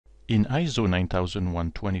In ISO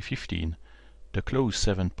 9001:2015, the clause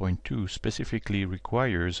 7.2 specifically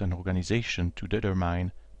requires an organization to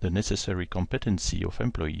determine the necessary competency of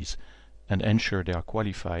employees and ensure they are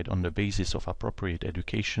qualified on the basis of appropriate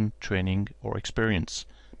education, training, or experience.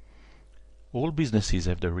 All businesses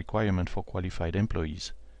have the requirement for qualified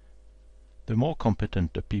employees. The more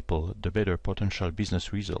competent the people, the better potential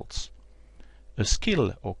business results. A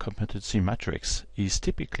skill or competency matrix is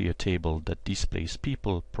typically a table that displays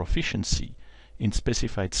people proficiency in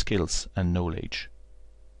specified skills and knowledge.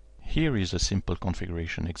 Here is a simple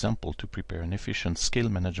configuration example to prepare an efficient skill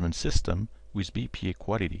management system with BPA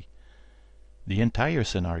Quality. The entire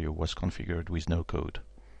scenario was configured with no code.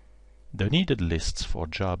 The needed lists for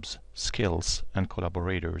jobs, skills, and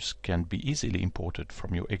collaborators can be easily imported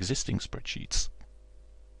from your existing spreadsheets.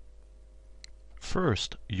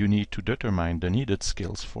 First, you need to determine the needed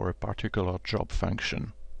skills for a particular job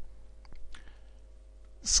function.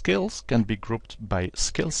 Skills can be grouped by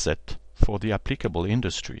skill set for the applicable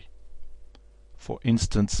industry. For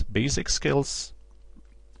instance, basic skills,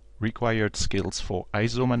 required skills for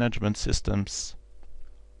ISO management systems,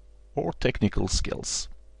 or technical skills.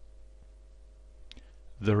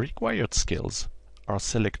 The required skills are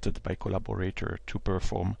selected by Collaborator to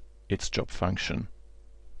perform its job function.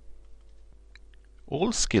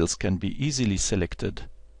 All skills can be easily selected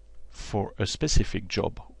for a specific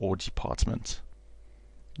job or department.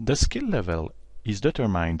 The skill level is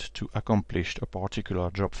determined to accomplish a particular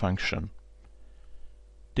job function.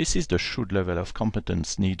 This is the should level of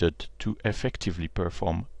competence needed to effectively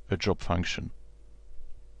perform a job function.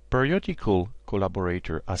 Periodical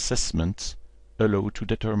collaborator assessments allow to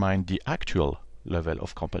determine the actual level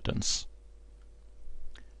of competence.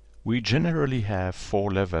 We generally have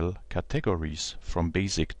 4 level categories from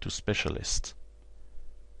basic to specialist.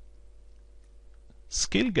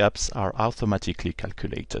 Skill gaps are automatically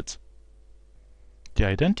calculated. The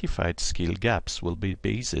identified skill gaps will be the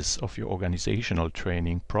basis of your organizational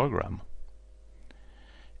training program.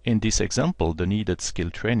 In this example, the needed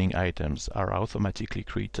skill training items are automatically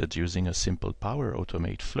created using a simple Power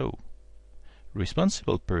Automate flow.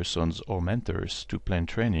 Responsible persons or mentors to plan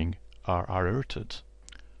training are alerted.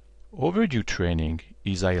 Overdue training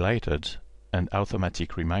is highlighted and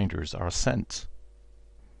automatic reminders are sent.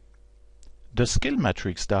 The Skill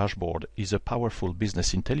Matrix dashboard is a powerful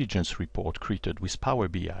business intelligence report created with Power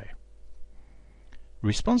BI.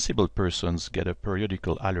 Responsible persons get a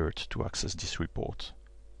periodical alert to access this report.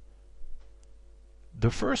 The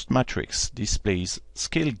first matrix displays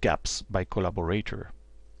skill gaps by collaborator.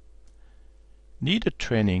 Needed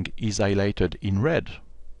training is highlighted in red.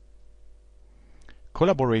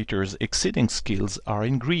 Collaborators exceeding skills are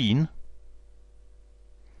in green.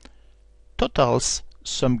 Totals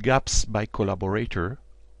some gaps by collaborator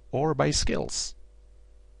or by skills.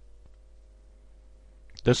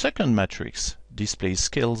 The second matrix displays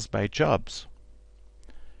skills by jobs.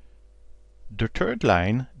 The third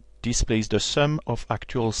line displays the sum of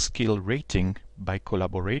actual skill rating by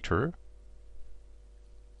collaborator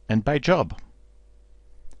and by job,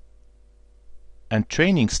 and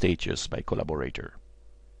training status by collaborator.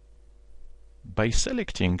 By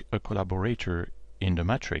selecting a collaborator in the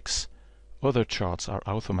matrix, other charts are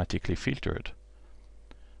automatically filtered.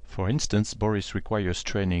 For instance, Boris requires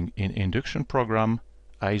training in induction program,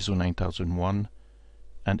 ISO 9001,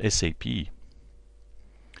 and SAP.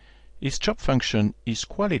 His job function is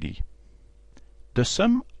quality. The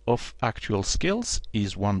sum of actual skills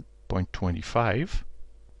is 1.25,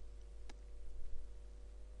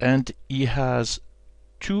 and he has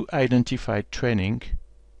 2 identified training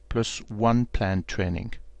plus 1 planned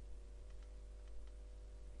training.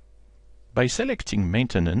 By selecting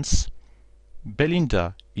maintenance,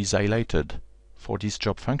 Belinda is highlighted for this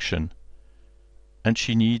job function, and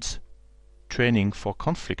she needs training for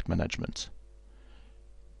conflict management.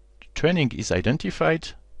 Training is identified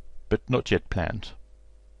but not yet planned.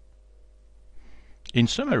 In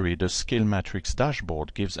summary, the Skill Matrix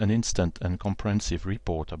dashboard gives an instant and comprehensive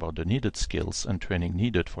report about the needed skills and training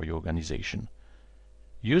needed for your organization.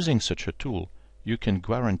 Using such a tool, you can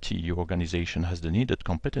guarantee your organization has the needed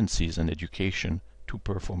competencies and education to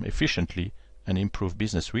perform efficiently and improve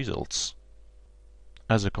business results.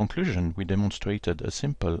 As a conclusion, we demonstrated a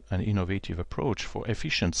simple and innovative approach for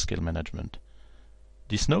efficient skill management.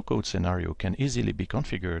 This no-code scenario can easily be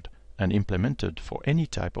configured and implemented for any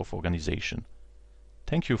type of organization.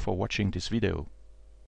 Thank you for watching this video.